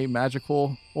emitting a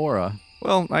magical aura.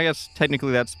 Well, I guess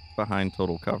technically that's behind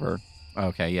total cover.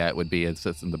 Okay, yeah, it would be. It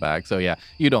sits in the bag. So yeah,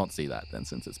 you don't see that then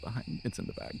since it's in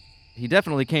the bag. He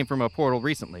definitely came from a portal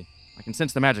recently. I can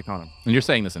sense the magic on him. And you're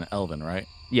saying this in Elven, right?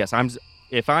 Yes,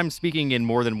 if I'm speaking in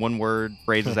more than one word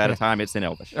phrases at a time, it's in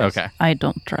Elvish. Yes. Okay. I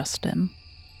don't trust him.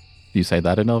 Do you say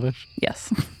that in Elvish?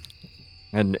 Yes.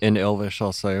 And in Elvish,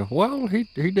 I'll say, well, he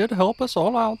did help us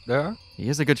all out there. He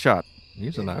is a good shot.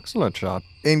 He's an excellent shot.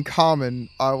 In common,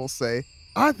 I will say,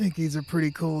 I think he's a pretty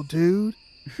cool dude.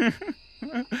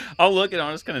 I'll look at him,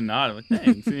 I'll just kind of nod. I'm like,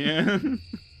 thanks. Yeah.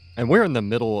 And we're in the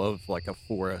middle of a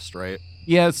forest, right?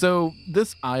 Yeah, so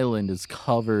this island is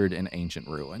covered in ancient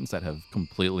ruins that have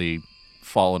completely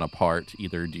fallen apart,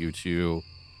 either due to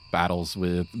battles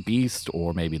with Beast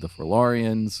or maybe the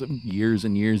Forlorians years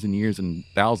and years and years and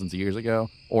thousands of years ago,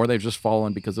 or they've just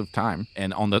fallen because of time.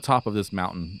 And on the top of this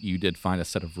mountain, you did find a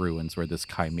set of ruins where this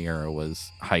chimera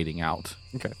was hiding out.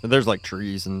 Okay. There's like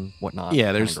trees and whatnot. Yeah,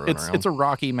 kinda there's growing around. it's a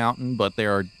rocky mountain, but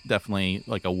there are definitely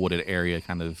like a wooded area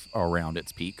kind of around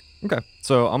its peak. Okay.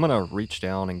 So I'm gonna reach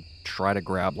down and try to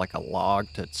grab like a log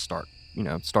to start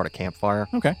a campfire.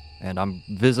 Okay. And I'm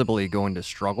visibly going to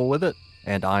struggle with it,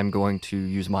 and I'm going to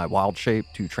use my wild shape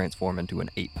to transform into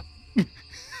an ape.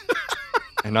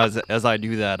 And as I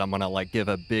do that, I'm gonna like give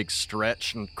a big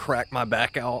stretch and crack my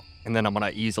back out, and then I'm gonna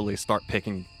easily start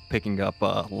picking up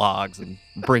logs and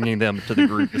bringing them to the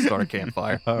group to start a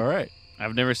campfire. All right.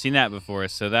 I've never seen that before,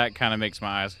 so that kind of makes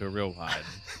my eyes go real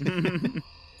wide.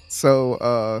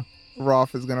 So,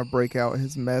 Rolf is gonna break out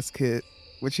his mess kit,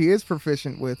 which he is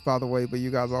proficient with, by the way, but you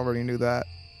guys already knew that.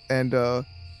 And be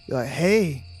like,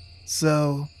 hey,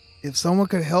 so if someone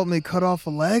could help me cut off a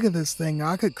leg of this thing,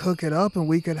 I could cook it up and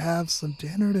we could have some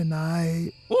dinner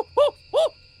tonight.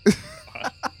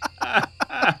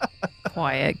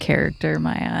 Quiet character,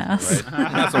 my ass.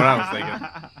 Right. That's what I was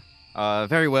thinking.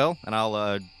 Very well, and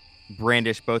I'll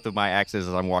brandish both of my axes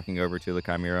as I'm walking over to the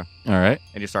chimera All right.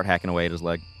 and just start hacking away at his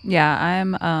leg. Yeah,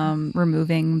 I'm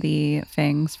removing the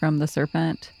fangs from the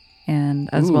serpent and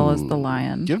as well as the Ooh.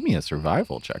 lion. Give me a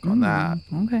survival check on that.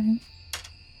 Okay.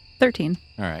 13.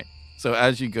 All right. So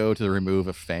as you go to remove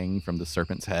a fang from the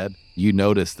serpent's head, you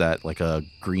notice that like a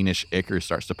greenish ichor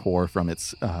starts to pour from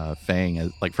its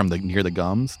fang, like from near the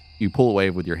gums. You pull away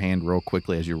with your hand real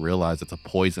quickly as you realize it's a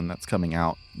poison that's coming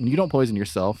out. You don't poison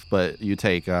yourself, but you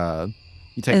take.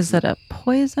 Is it a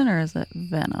poison or is it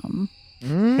venom?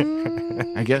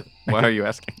 I get. Why are you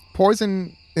asking?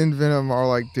 Poison and venom are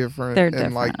like different. They're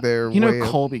and like different. their You know, way of-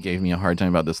 Colby gave me a hard time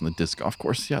about this in the disc golf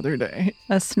course the other day,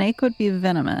 A snake would be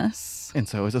venomous. and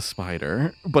so is a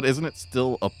spider. But isn't it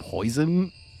still a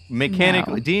poison?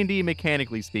 Mechanically, No. D&D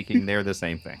mechanically speaking, they're the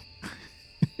same thing.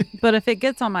 But if it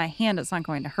gets on my hand, it's not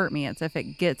going to hurt me. It's if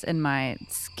it gets in my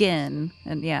skin,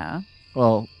 and yeah.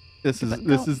 Well, this is But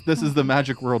this no. is this is the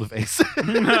magic world of Ace.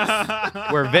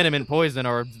 Where venom and poison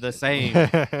are the same.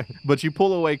 But you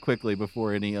pull away quickly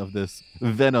before any of this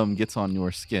venom gets on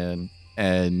your skin,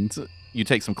 and you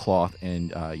take some cloth and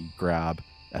you grab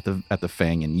at the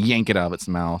fang and yank it out of its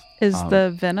mouth. Is the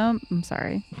venom? I'm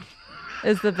sorry.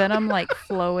 Is the venom like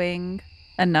flowing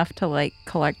enough to like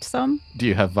collect some? Do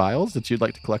you have vials that you'd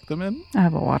like to collect them in? I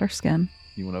have a water skin.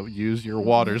 You want to use your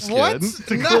water skin What?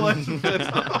 to No. collect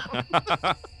venom.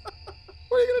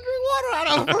 What are you gonna drink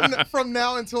water out of from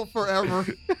now until forever?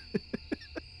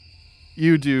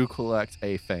 You do collect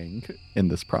a fang in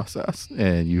this process,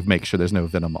 and you make sure there's no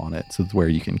venom on it, so it's where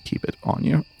you can keep it on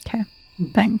you.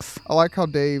 Thanks. I like how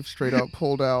Dave straight up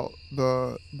pulled out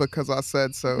the because I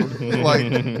said so.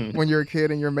 Like when you're a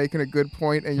kid and you're making a good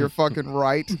point and you're fucking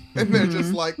right, and they're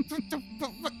just like,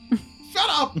 shut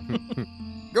up,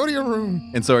 go to your room.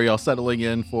 And so, are y'all settling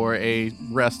in for a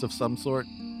rest of some sort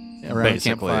around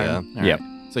Basically, a campfire? yeah. All right. Yep.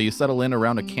 So you settle in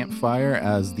around a campfire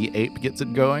as the ape gets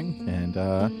it going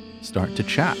and start to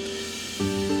chat.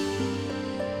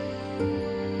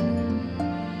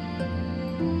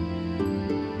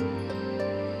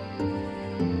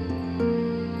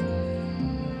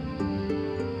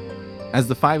 As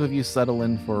the five of you settle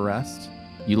in for a rest,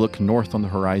 you look north on the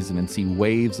horizon and see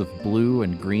waves of blue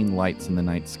and green lights in the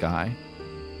night sky.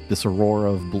 This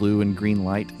aurora of blue and green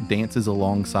light dances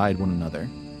alongside one another.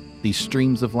 These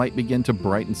streams of light begin to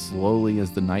brighten slowly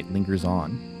as the night lingers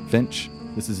on. Finch,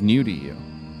 this is new to you.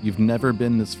 You've never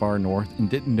been this far north and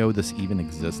didn't know this even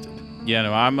existed. Yeah,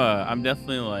 no, I'm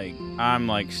definitely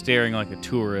I'm staring like a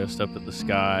tourist up at the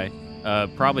sky,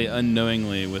 probably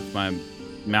unknowingly with my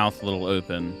mouth a little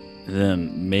open. And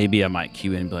then maybe I might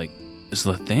cue in and be like, "Is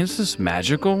Lathansis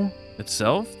magical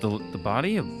itself? The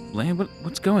body of land?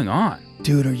 What's going on?"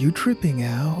 Dude, are you tripping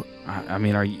out? I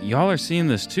mean, y'all are seeing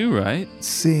this too, right?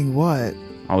 Seeing what?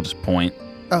 I'll just point.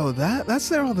 Oh, that's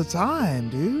there all the time,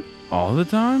 dude. All the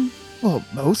time? Well,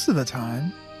 most of the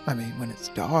time. I mean, when it's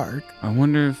dark. I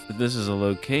wonder if this is a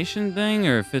location thing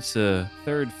or if it's a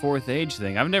third, fourth age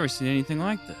thing. I've never seen anything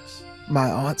like this. My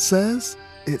aunt says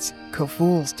it's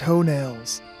Kaful's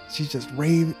toenails. She's just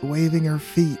waving her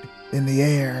feet in the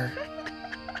air.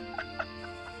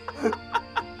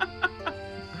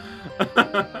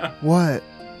 What?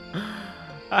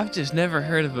 I've just never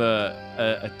heard of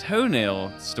a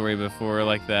toenail story before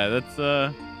like that.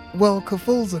 That's Well,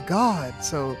 Kaful's a god,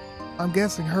 so I'm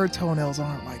guessing her toenails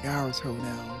aren't like our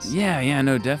toenails. yeah,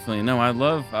 no, definitely. No, I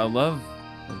love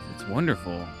it's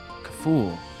wonderful.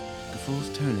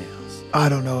 Kaful's toenails. I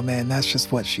don't know, man. That's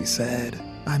just what she said.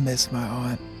 I miss my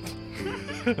aunt.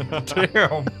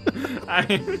 Damn.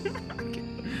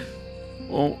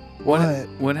 Well, What?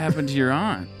 what happened to your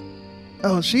aunt?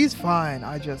 Oh, she's fine.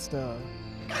 I just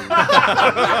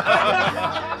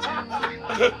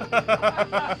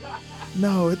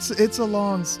No, it's a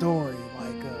long story.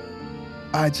 Like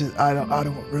I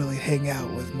don't really hang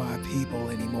out with my people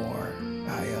anymore.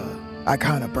 I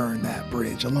kind of burned that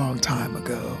bridge a long time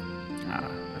ago.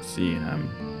 I see. I'm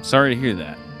sorry to hear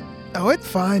that. Oh, it's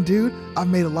fine, dude. I've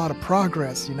made a lot of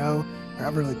progress, you know.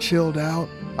 I've really chilled out.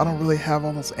 I don't really have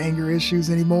all those anger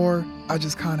issues anymore. I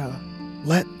just kind of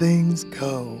let things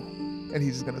go. And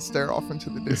he's just going to stare off into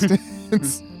the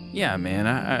distance. Yeah, man.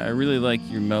 I really like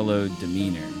your mellow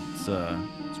demeanor. It's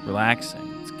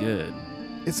relaxing. It's good.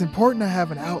 It's important to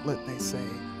have an outlet, they say.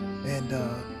 And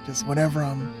just whenever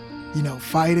I'm,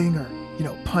 fighting or,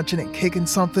 punching and kicking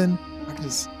something, I can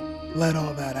just let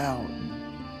all that out.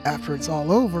 After it's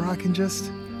all over, I can just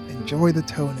enjoy the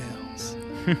toenails.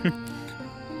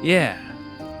 Yeah.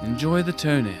 Enjoy the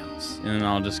toenails. And then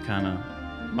I'll just kind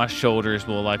of, my shoulders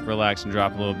will like relax and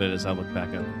drop a little bit as I look back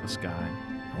up at the sky.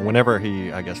 Whenever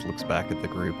he, I guess, looks back at the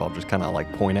group, I'll just kind of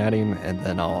like point at him, and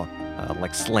then I'll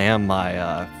like slam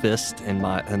my fist in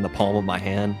the palm of my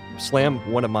hand, slam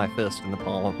one of my fists in the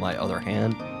palm of my other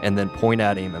hand, and then point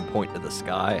at him and point to the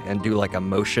sky and do like a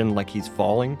motion like he's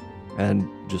falling, and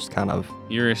just kind of.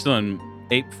 You're still in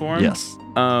ape form? Yes.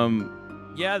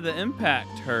 Yeah, the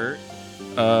impact hurt.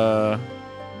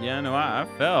 Yeah, no, I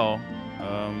fell.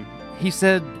 He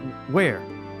said, where?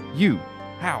 You?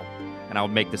 How? And I'll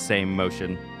make the same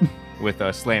motion with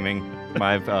slamming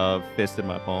my fist in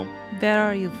my palm. Where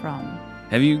are you from?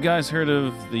 Have you guys heard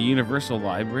of the Universal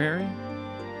Library?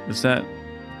 Is that?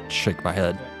 Shake my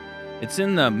head. It's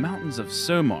in the mountains of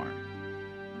Somar.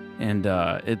 And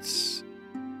it's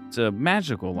a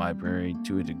magical library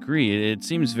to a degree. It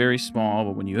seems very small,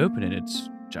 but when you open it, it's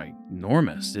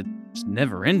ginormous. It's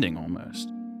never ending almost.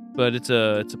 But it's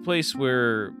a place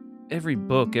where every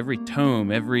book, every tome,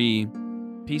 every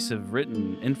piece of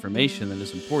written information that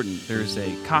is important, there's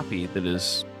a copy that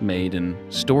is made and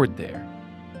stored there.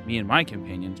 Me and my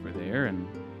companions were there, and,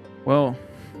 well,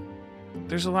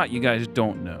 there's a lot you guys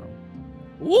don't know.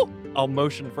 Ooh, I'll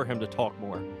motion for him to talk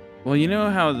more. Well, you know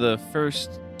how the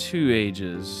first two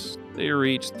ages, they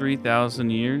reach 3,000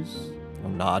 years?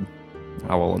 I'll nod.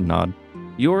 I will nod.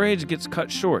 Your age gets cut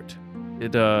short.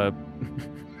 It, I'll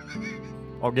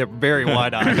get very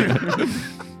wide-eyed.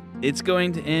 It's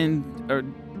going to end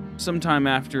sometime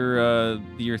after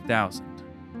the year 1000.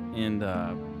 And,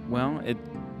 well,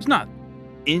 it's not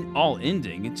all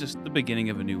ending. It's just the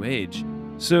beginning of a new age.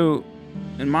 So,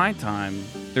 in my time,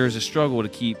 there's a struggle to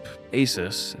keep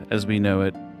Asus, as we know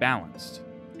it, balanced.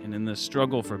 And in the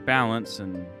struggle for balance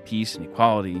and peace and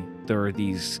equality, there are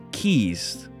these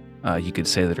keys, you could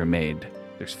say, that are made.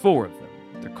 There's 4 of them.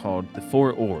 They're called the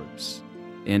 4 orbs.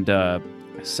 And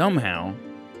somehow,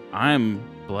 I'm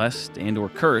blessed and or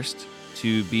cursed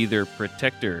to be their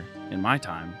protector in my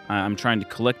time. I'm trying to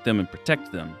collect them and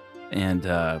protect them and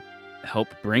help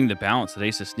bring the balance that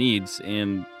Asus needs.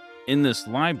 And in this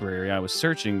library, I was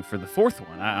searching for the 4th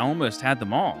one. I almost had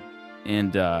them all.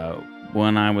 And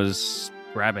when I was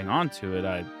grabbing onto it,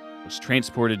 I was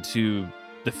transported to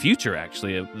the future,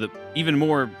 actually, the even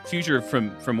more future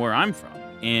from where I'm from.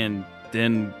 And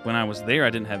then when I was there, I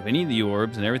didn't have any of the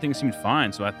orbs and everything seemed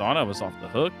fine. So I thought I was off the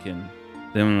hook. And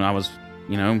then I was,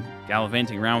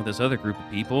 gallivanting around with this other group of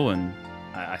people, and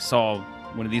I saw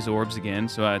one of these orbs again.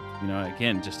 So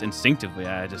again, just instinctively,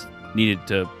 I just needed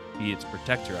to be its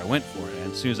protector. I went for it.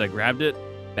 And as soon as I grabbed it,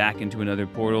 back into another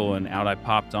portal, and out I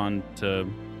popped onto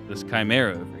this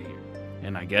chimera over here.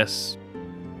 And I guess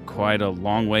quite a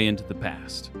long way into the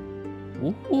past.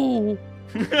 Ooh.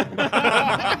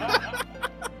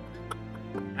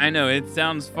 I know, it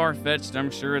sounds far-fetched. I'm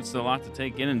sure it's a lot to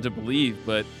take in and to believe,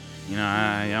 but,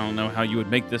 I don't know how you would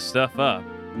make this stuff up.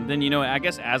 And then, I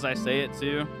guess as I say it,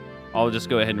 too, I'll just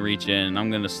go ahead and reach in, and I'm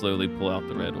going to slowly pull out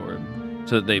the red orb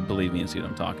so that they believe me and see what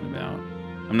I'm talking about.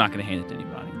 I'm not going to hand it to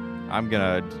anybody. I'm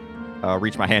going to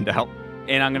reach my hand out.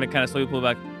 And I'm going to kind of slowly pull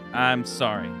back. I'm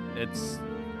sorry.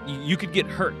 You could get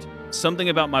hurt. Something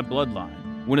about my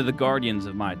bloodline. One of the guardians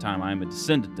of my time I am a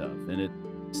descendant of, and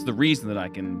it's the reason that I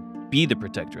can be the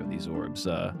protector of these orbs.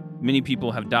 Many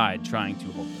people have died trying to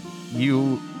hold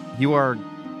them. You are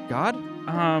God?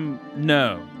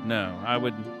 No. I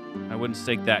wouldn't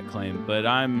stake that claim, but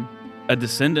I'm a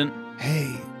descendant.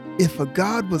 Hey, if a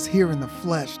god was here in the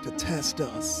flesh to test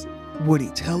us, would he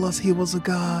tell us he was a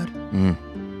god?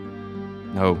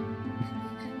 No.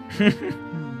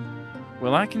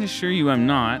 Well, I can assure you I'm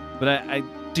not, but I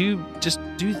do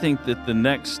think that the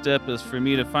next step is for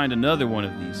me to find another one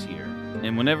of these here.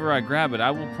 and whenever I grab it,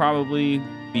 I will probably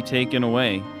be taken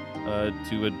away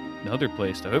to another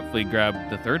place to hopefully grab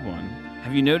the third one.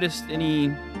 Have you noticed any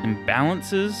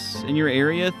imbalances in your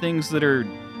area? Things that are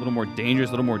a little more dangerous,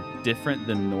 a little more different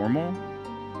than normal?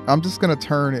 I'm just gonna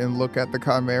turn and look at the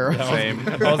chimera. Same.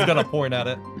 I was gonna point at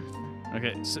it.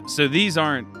 Okay, so this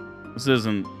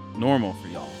isn't normal for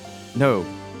y'all. No,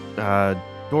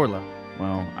 Dorla.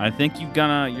 Well, I think you're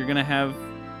gonna have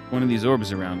one of these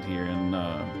orbs around here, and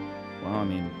well, I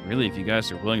mean, really, if you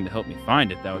guys are willing to help me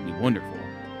find it, that would be wonderful.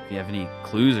 If you have any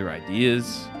clues or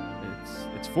ideas,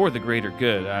 it's for the greater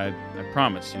good. I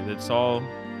promise you. That's all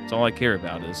I care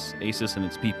about is Asus and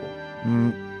its people.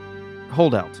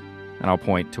 Hold out, and I'll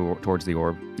point towards the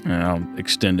orb. And I'll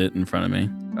extend it in front of me.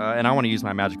 And I want to use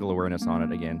my magical awareness on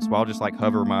it again. So I'll just like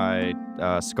hover my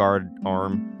scarred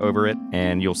arm over it,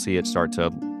 and you'll see it start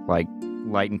to like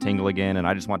light and tingle again. And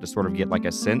I just want to sort of get like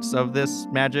a sense of this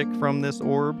magic from this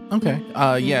orb. Okay.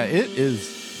 Yeah, it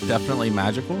is definitely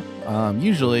magical.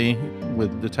 Usually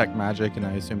with detect magic, and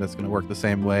I assume that's going to work the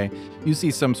same way, you see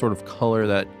some sort of color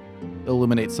that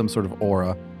illuminates some sort of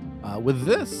aura. With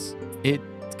this,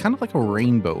 it's kind of like a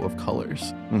rainbow of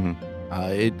colors. Mm-hmm.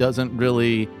 It doesn't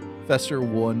really fester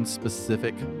one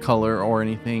specific color or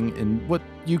anything, and what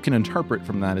you can interpret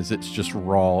from that is it's just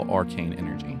raw arcane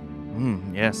energy.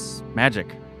 Yes,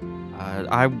 magic.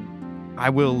 I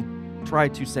will try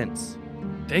to sense.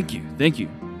 Thank you. I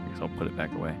guess I'll put it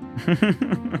back away.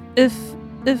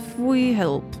 If we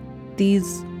help,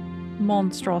 these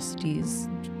monstrosities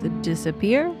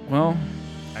disappear? Well,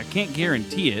 I can't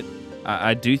guarantee it.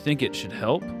 I do think it should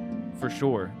help, for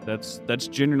sure. That's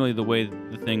generally the way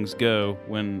the things go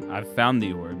when I've found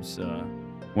the orbs.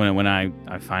 When I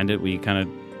find it, we kind of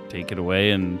take it away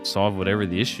and solve whatever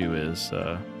the issue is.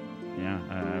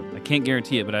 I can't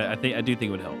guarantee it, but I do think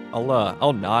it would help.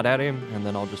 I'll nod at him, and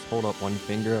then I'll just hold up one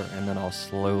finger, and then I'll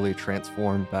slowly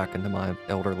transform back into my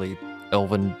elderly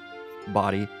elven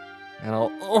body, and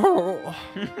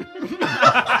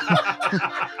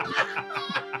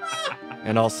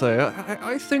I'll say,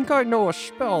 I think I know a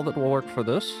spell that will work for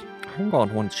this. Hang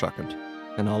on 1 second.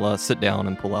 And I'll sit down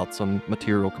and pull out some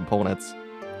material components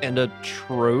and a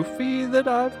trophy that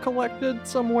I've collected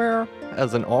somewhere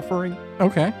as an offering.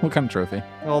 Okay. What kind of trophy?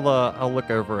 I'll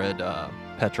look over at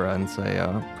Petra and say,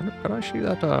 can I see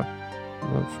that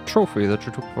trophy that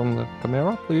you took from the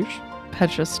Chimera, please?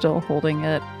 Petra's still holding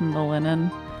it in the linen.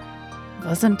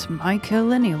 Wasn't my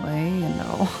kill anyway, and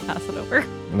I'll pass it over.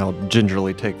 And I'll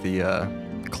gingerly take the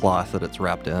cloth that it's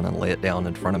wrapped in and lay it down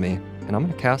in front of me. And I'm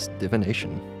going to cast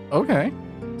Divination. Okay.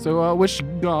 So which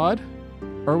god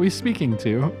are we speaking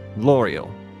to? L'Oreal.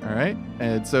 All right.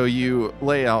 And so you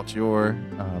lay out your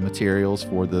materials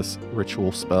for this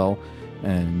ritual spell,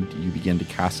 and you begin to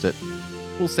cast it.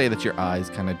 We'll say that your eyes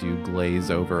kind of do glaze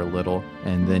over a little,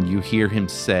 and then you hear him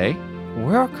say,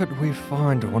 Where could we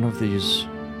find one of these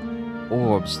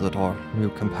orbs that our new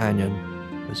companion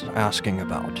is asking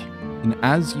about? and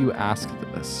as you ask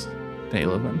this,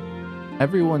 Dalavan,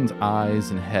 everyone's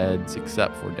eyes and heads,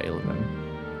 except for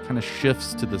Dalavan, kind of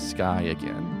shifts to the sky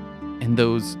again. And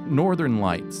those northern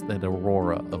lights, that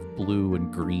aurora of blue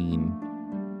and green,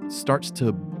 starts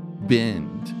to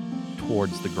bend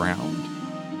towards the ground,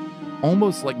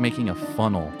 almost like making a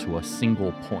funnel to a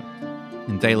single point.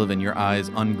 And Dalavan, your eyes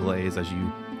unglaze as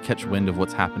you catch wind of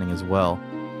what's happening as well.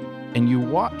 And you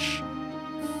watch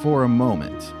for a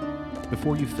moment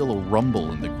before you feel a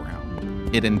rumble in the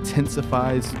ground. It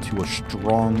intensifies to a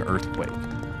strong earthquake,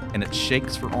 and it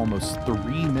shakes for almost 3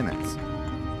 minutes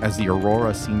as the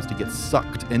aurora seems to get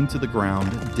sucked into the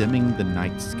ground, dimming the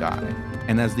night sky.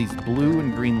 And as these blue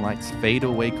and green lights fade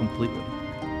away completely,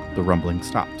 the rumbling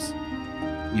stops.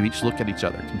 You each look at each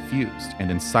other, confused and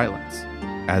in silence,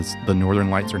 as the northern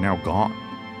lights are now gone.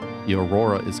 The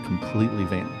aurora is completely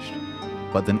vanished.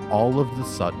 But then all of a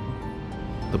sudden,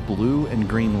 the blue and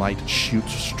green light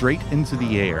shoots straight into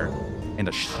the air, and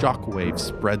a shockwave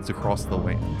spreads across the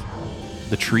land.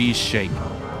 The trees shake,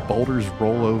 boulders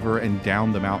roll over and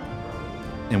down the mountain.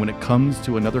 And when it comes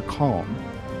to another calm,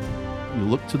 you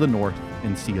look to the north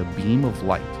and see a beam of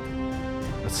light,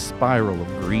 a spiral of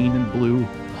green and blue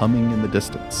humming in the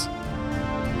distance.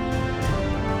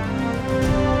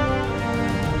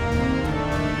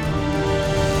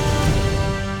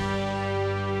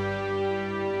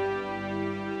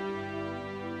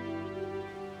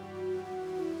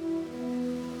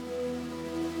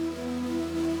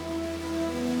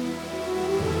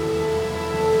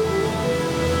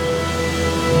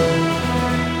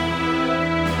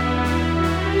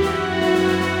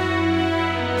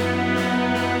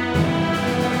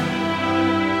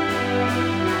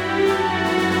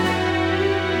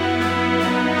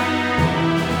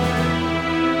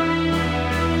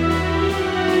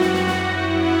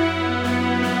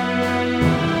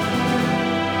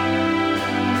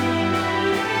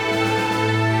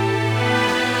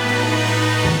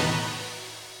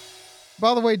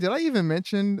 By the way, did I even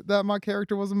mention that my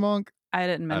character was a monk? I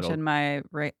didn't I don't-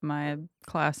 mention my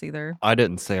class either. I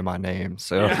didn't say my name,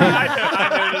 so Yeah,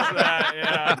 I noticed that.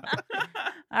 Yeah.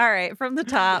 All right, from the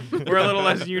top. We're a little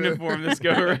less uniform this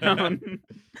go around.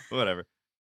 Whatever.